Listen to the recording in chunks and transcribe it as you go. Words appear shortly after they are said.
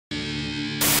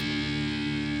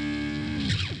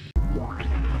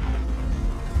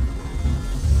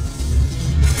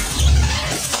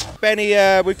Benny,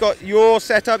 we've got your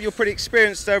setup. You're a pretty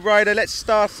experienced rider. Let's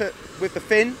start with the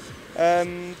fin.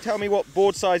 Tell me what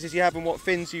board sizes you have and what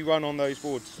fins you run on those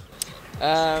boards.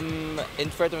 In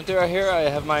Fuerteventura here I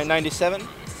have my 97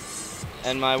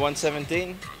 and my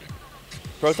 117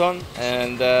 Proton,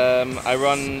 and I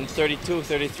run 32,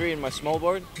 33 in my small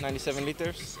board, 97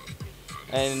 liters.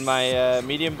 And in my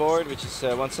medium board, which is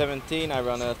 117, I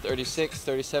run a 36,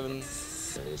 37,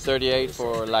 38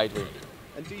 for light wind.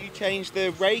 And do you change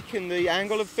the rake and the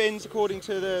angle of fins according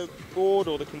to the board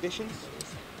or the conditions?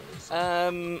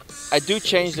 I do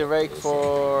change the rake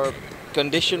for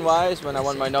condition-wise, when I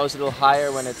want my nose a little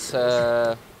higher, when it's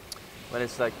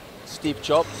like steep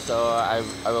chop, so I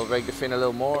will rake the fin a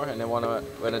little more, and then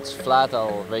when it's flat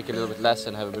I'll rake it a little bit less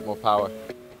and have a bit more power.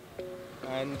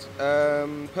 And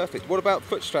perfect. What about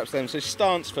foot straps then? So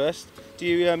stance first. Do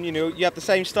you you have the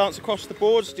same stance across the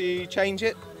boards? Do you change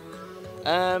it?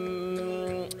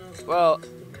 Well,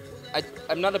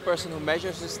 I'm not a person who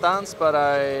measures the stance, but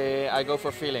I go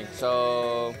for feeling.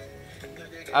 So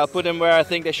I'll put them where I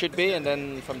think they should be, and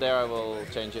then from there I will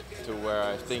change it to where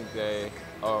I think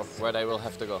where they will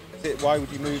have to go. Why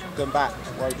would you move them back?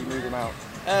 Why would you move them out?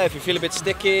 If you feel a bit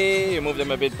sticky, you move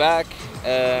them a bit back,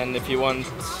 and if you want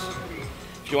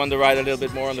to ride a little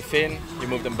bit more on the fin, you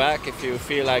move them back. If you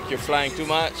feel like you're flying too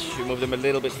much, you move them a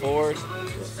little bit forward.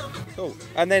 Cool.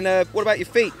 And then what about your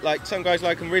feet? Like some guys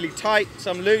like them really tight,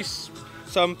 some loose,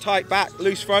 some tight back,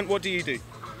 loose front. What do you do?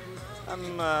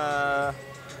 I'm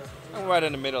right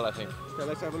in the middle, I think. Okay,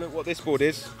 let's have a look what this board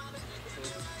is.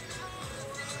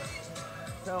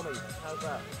 Tell me, how's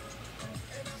that?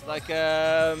 It's like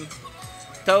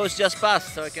toes just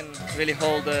past, so I can really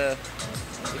hold the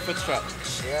foot strap.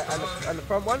 Yeah, and the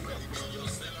front one?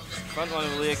 Front one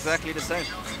will be exactly the same.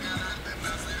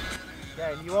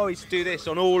 Yeah, and you always do this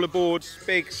on all the boards,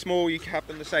 big, small, you have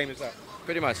them the same as that?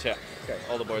 Pretty much, yeah. Okay.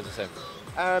 All the boards the same.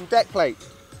 Deck plate,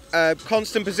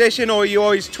 constant position, or are you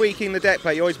always tweaking the deck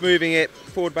plate? You're always moving it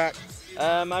forward, back?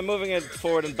 I'm moving it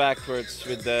forward and backwards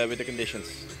with the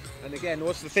conditions. And again,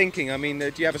 what's the thinking? I mean,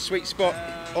 do you have a sweet spot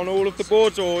on all of the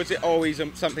boards, or is it always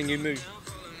something you move?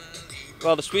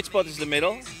 Well, the sweet spot is the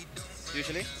middle,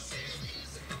 usually.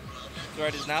 Where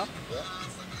it is now. Yeah.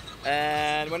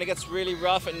 And when it gets really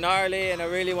rough and gnarly and I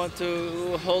really want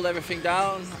to hold everything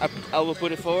down, I will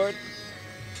put it forward.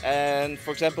 And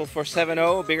for example, for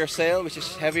 7.0, bigger sail, which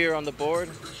is heavier on the board,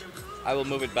 I will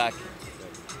move it back.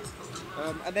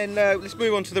 And then let's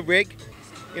move on to the rig.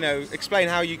 You know, explain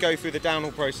how you go through the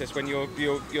downhill process when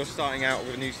you're starting out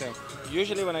with a new sail.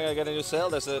 Usually when I get a new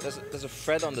sail, there's a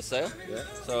thread on the sail, yeah.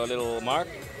 So a little mark.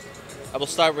 I will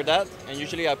start with that, and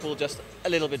usually I pull just a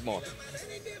little bit more.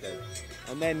 Okay.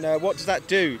 And then what does that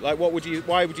do? Like, why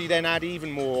would you then add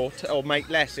even more or make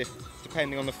less, if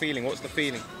depending on the feeling? What's the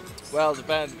feeling? Well,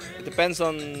 it depends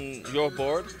on your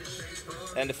board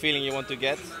and the feeling you want to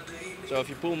get. So if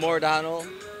you pull more downhill,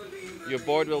 your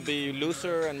board will be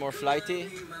looser and more flighty.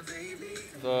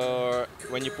 So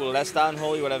when you pull less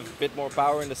downhill, you will have a bit more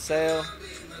power in the sail,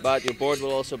 but your board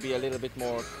will also be a little bit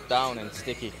more down and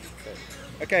sticky.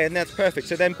 Okay, and that's perfect.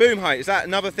 So then boom height, is that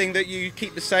another thing that you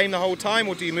keep the same the whole time,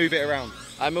 or do you move it around?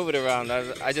 I move it around.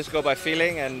 I just go by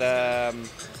feeling, and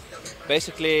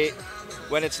basically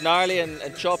when it's gnarly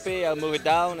and choppy, I'll move it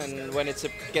down, and when it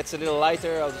gets a little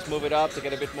lighter, I'll just move it up to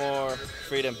get a bit more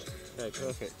freedom. Okay,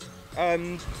 perfect.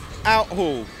 Out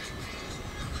haul,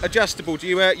 adjustable. Do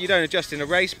you don't adjust in a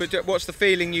race, but what's the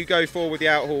feeling you go for with the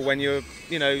out haul when you're,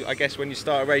 I guess when you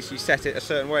start a race, you set it a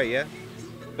certain way, yeah?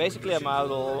 Basically, my out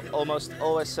haul almost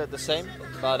always set the same,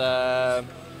 but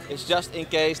it's just in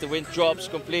case the wind drops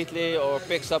completely or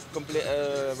picks up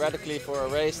radically for a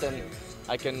race, then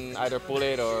I can either pull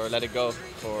it or let it go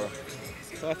for.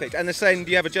 Perfect. And the same,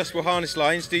 do you have adjustable harness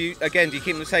lines? Do you keep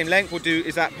them the same length, or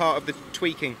is that part of the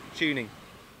tweaking, tuning?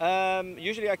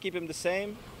 Usually I keep them the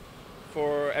same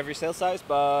for every sail size,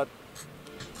 but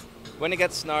when it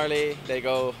gets gnarly, they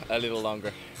go a little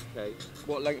longer. Okay.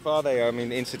 What length are they? I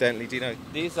mean, incidentally, do you know?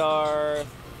 These are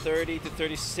 30 to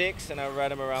 36, and I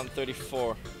ride them around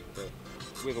 34. Okay.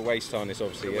 With a waist harness,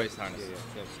 obviously. With a yeah? waist harness.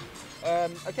 Yeah.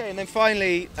 Okay, and then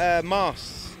finally,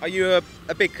 masts. Are you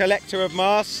a big collector of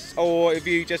masts, or if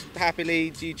you just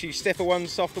happily, do you choose stiffer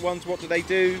ones, softer ones? What do they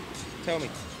do? Tell me.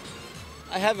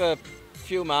 I have a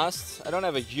few masts. I don't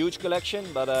have a huge collection,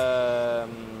 but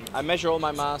I measure all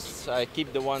my masts. I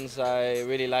keep the ones I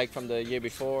really like from the year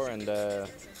before, and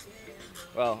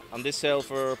well, on this sail,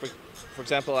 for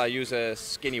example, I use a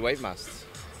skinny wave mast.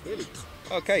 Really?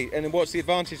 Okay, and then what's the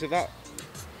advantage of that?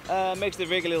 Makes the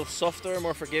rig a little softer,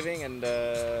 more forgiving, and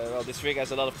well, this rig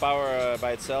has a lot of power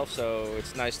by itself, so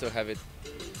it's nice to have it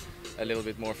a little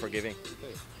bit more forgiving.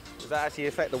 Okay. Does that actually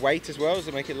affect the weight as well? Does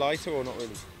it make it lighter or not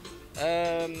really?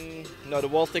 No, the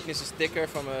wall thickness is thicker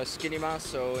from a skinny mass,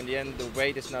 so in the end the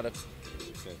weight is not a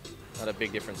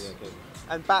big difference. Yeah, okay.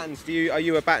 And battens, are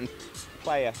you a batten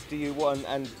player? Do you want,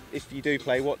 and if you do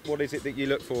play, what is it that you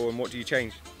look for and what do you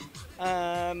change?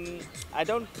 I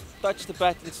don't touch the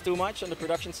battens too much on the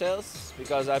production sails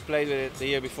because I played with it the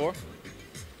year before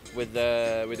with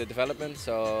the development,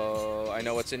 so I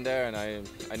know what's in there and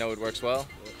I know it works well.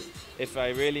 If I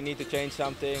really need to change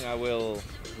something, I will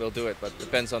do it, but it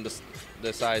depends on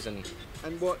the size and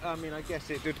what, I mean, I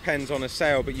guess it depends on a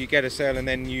sail, but you get a sail and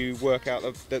then you work out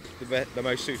the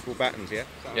most suitable battens, yeah?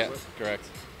 Yeah, correct.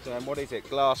 So, and what is it?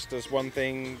 Glass does one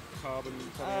thing, carbon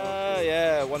something else?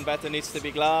 Yeah, one batten needs to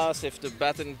be glass. If the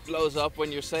batten blows up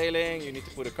when you're sailing, you need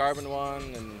to put a carbon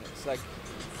one, and it's like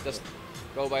just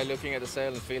go by looking at the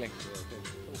sail and feeling. Yeah, okay.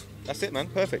 Cool. That's it, man.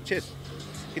 Perfect. Cheers.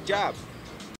 Good job.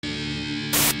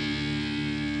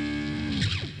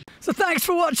 So thanks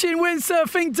for watching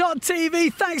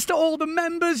Windsurfing.TV. Thanks to all the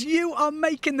members. You are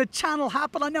making the channel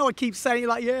happen. I know I keep saying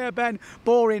like, yeah, Ben,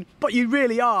 boring, but you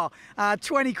really are.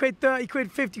 20 quid, 30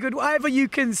 quid, 50 quid, whatever you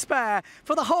can spare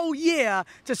for the whole year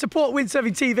to support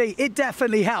Windsurfing TV. It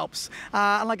definitely helps.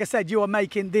 And like I said, you are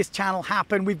making this channel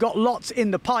happen. We've got lots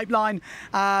in the pipeline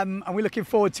and we're looking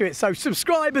forward to it. So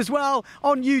subscribe as well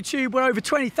on YouTube. We're over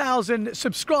 20,000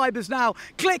 subscribers now.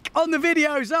 Click on the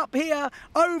videos up here,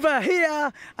 over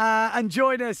here. And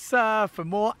join us for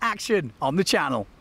more action on the channel.